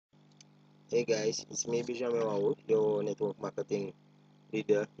Hey guys, it's me Benjamin Wao, your network marketing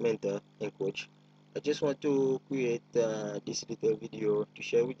leader, mentor, and coach. I just want to create this little video to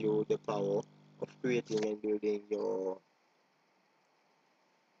share with you the power of creating and building your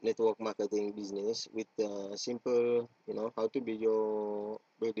network marketing business with simple, how to build your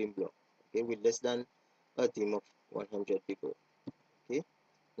building block. Okay, with less than a team of 100 people. Okay,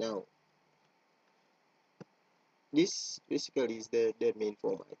 now this basically is the main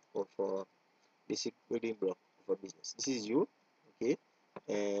format of basic building block of a business. This is you, okay,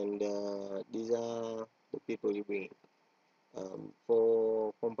 and these are the people you bring in.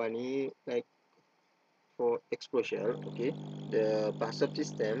 For company like for Xplocial, okay, the pass-up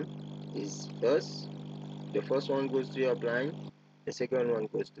system is the first one goes to your client, the second one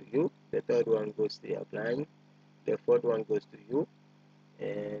goes to you, the third one goes to your client, the fourth one goes to you,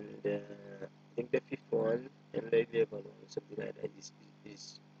 and I think the fifth one and the 11th one, something like that,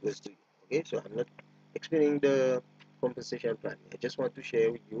 is goes to you. Okay, so I'm not explaining the compensation plan. I just want to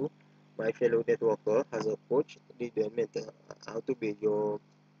share with you, my fellow networker, as a coach, leader, mentor, how to build your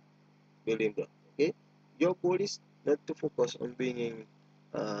building block. Okay, your goal is not to focus on bringing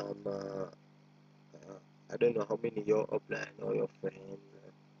um, uh, I don't know how many your upline or your friend,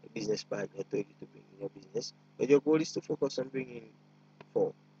 business partner told you to bring in your business, but your goal is to focus on bringing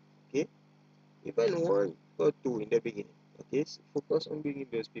four. Okay, even one or two in the beginning. Okay, so focus on bringing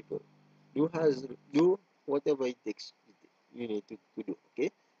those people. Do whatever it takes you need to do.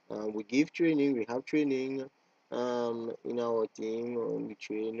 Okay, we give training. We have training in our team. We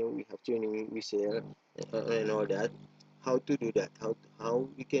train. We have training. We sell and all that. How to do that? How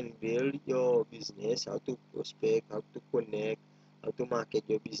you can build your business? How to prospect? How to connect? How to market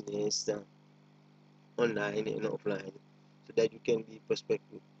your business online and offline, so that you can be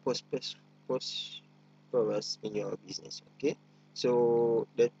prosperous in your business. Okay, so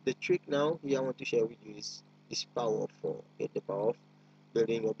the trick now here I want to share with you is this power of four. Okay, the power of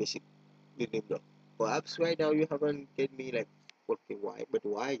building a basic building block. Perhaps right now you haven't get me like, okay, why, but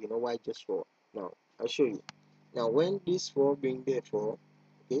why, why just four? Now I'll show you. Now when these four being there four,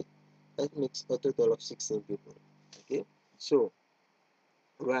 okay, that makes a total of 16 people. Okay, so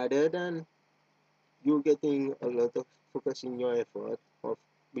rather than you getting a lot of focusing your effort of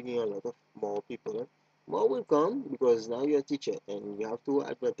bringing a lot of more people. More will come because now you're a teacher and you have to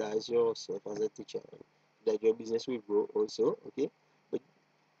advertise yourself as a teacher and that your business will grow also. Okay, but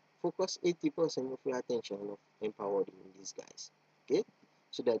focus 80% of your attention of empowering these guys. Okay,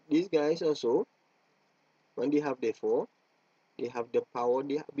 so that these guys also, when they have the four, they have the power,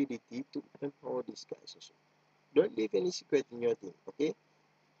 the ability to empower these guys also. Don't leave any secret in your team. Okay,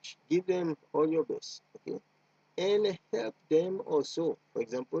 give them all your best. Okay, and help them also. For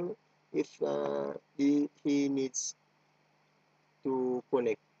example, if he needs to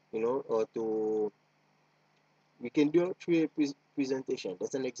connect, or to, we can do it through a presentation.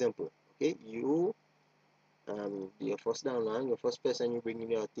 That's an example. Okay, you your first downline, your first person you bring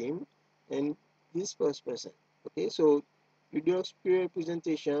in your team, and this first person. Okay, so you do a spirit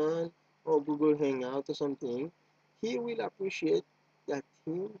presentation or Google Hangout or something. He will appreciate that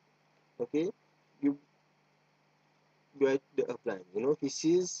him. Okay, you get the upline. He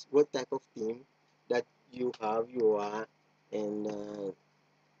sees what type of team that you are, and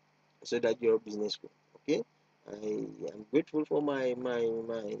so that your business grow. Okay, I am grateful for my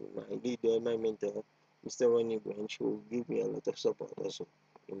leader, my mentor, Mr. Ronnie Branch, who give me a lot of support also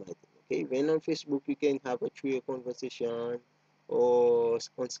in my team. Okay, even on Facebook, you can have a 3 conversation or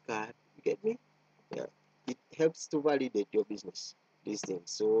on Skype. You get me? Yeah, it helps to validate your business. These things.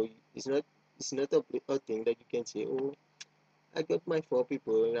 So it's not a thing that you can say, oh, I got my four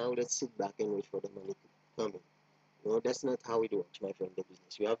people, now let's sit back and wait for the money to come in. No, that's not how it works, my friend, the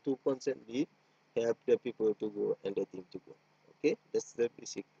business. You have to constantly help the people to grow and the team to grow. Okay? That's the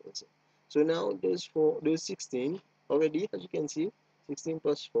basic concept. So now those 16 already, as you can see, 16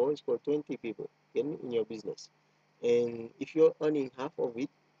 plus 4 is for 20 people in your business. And if you're earning half of it,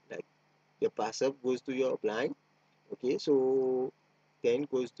 like the pass up goes to your upline, okay, so 10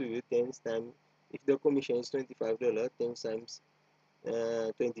 goes to you, 10 times, if the commission is $25, 10 times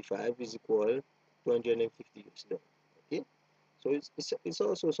 25 is equal 250 US dollars. Okay, so it's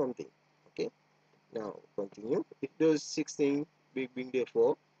also something. Okay, now continue. If those 16 bring there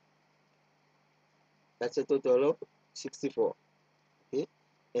 4, that's a total of 64. Okay,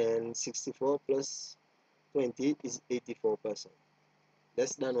 and 64 plus 20 is 84%.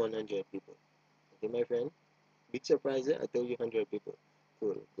 Less than 100 people. Okay, my friend. Big surprise, eh? I told you 100 people.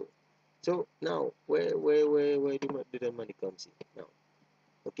 Cool, cool. So now, where do the money comes in now?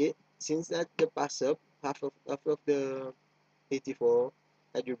 Okay, since that the pass up half of the 84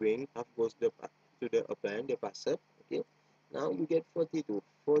 that you bring, half goes to the upline, the passer. Okay, now you get 42.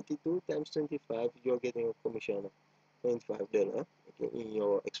 42 times 25, you're getting a commission of $25, okay, in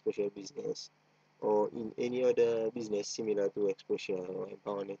your Xplocial business or in any other business similar to Xplocial or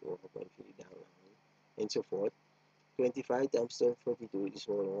Empower Network or Downline and so forth. 25 times 42 is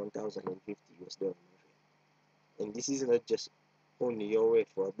for 1,050 US dollars, my friend. And this is not just only your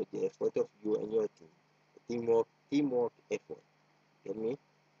effort, but the effort of you and your team. Teamwork effort. Get me?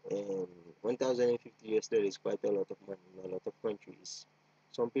 And 1,050 US dollars is quite a lot of money in a lot of countries.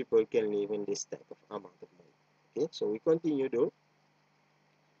 Some people can live in this type of amount of money. Okay, so we continue though.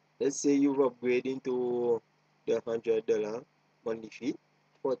 Let's say you've upgraded into the $100 monthly fee.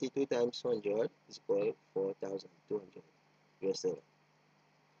 42 times 100 is equal 4,200 US dollars.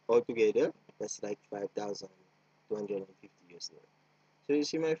 Altogether, that's like 5,250 US dollars. So you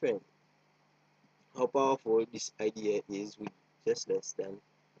see, my friend, how powerful this idea is with just less than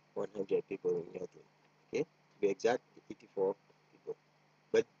 100 people in your team. Okay, to be exact, 84 people.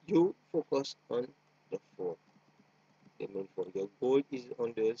 But you focus on the four, the main four. Your goal is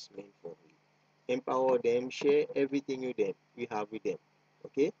on those main four. Empower them, share everything you have with them.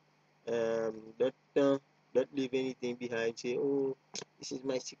 Okay, don't leave anything behind. Say, oh, this is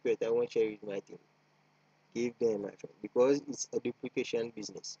my secret. I won't share it with my team. Give them, my friend, because it's a duplication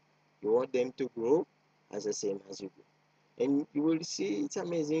business. You want them to grow as the same as you grow, and you will see it's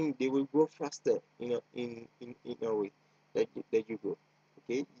amazing. They will grow faster, in a way that you grow.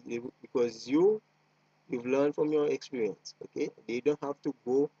 Okay, because you've learned from your experience. Okay, they don't have to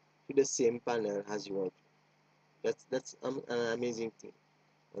go to the same panel as you want. That's an amazing thing.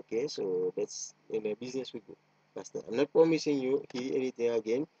 Okay, so that's in a business we go faster. I'm not promising you anything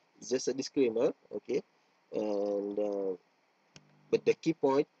again. It's just a disclaimer. Okay, and but the key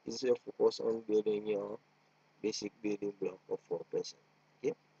point is to focus on building your basic building block of 4%.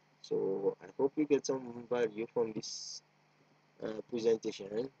 Okay, so I hope you get some value from this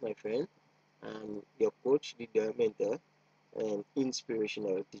presentation, my friend. I'm your coach, leader, mentor, and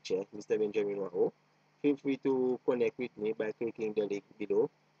inspirational teacher, Mr. Benjamin Waho. Feel free to connect with me by clicking the link below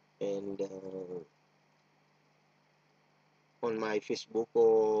and on my Facebook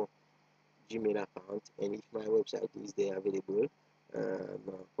or Gmail account. And if my website is there available,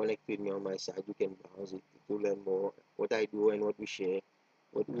 connect with me on my site. You can browse it to learn more what I do and what we share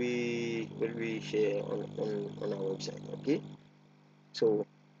on our website. Okay, so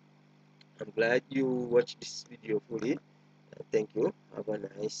I'm glad you watched this video fully. Thank you. Have a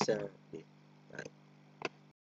nice day.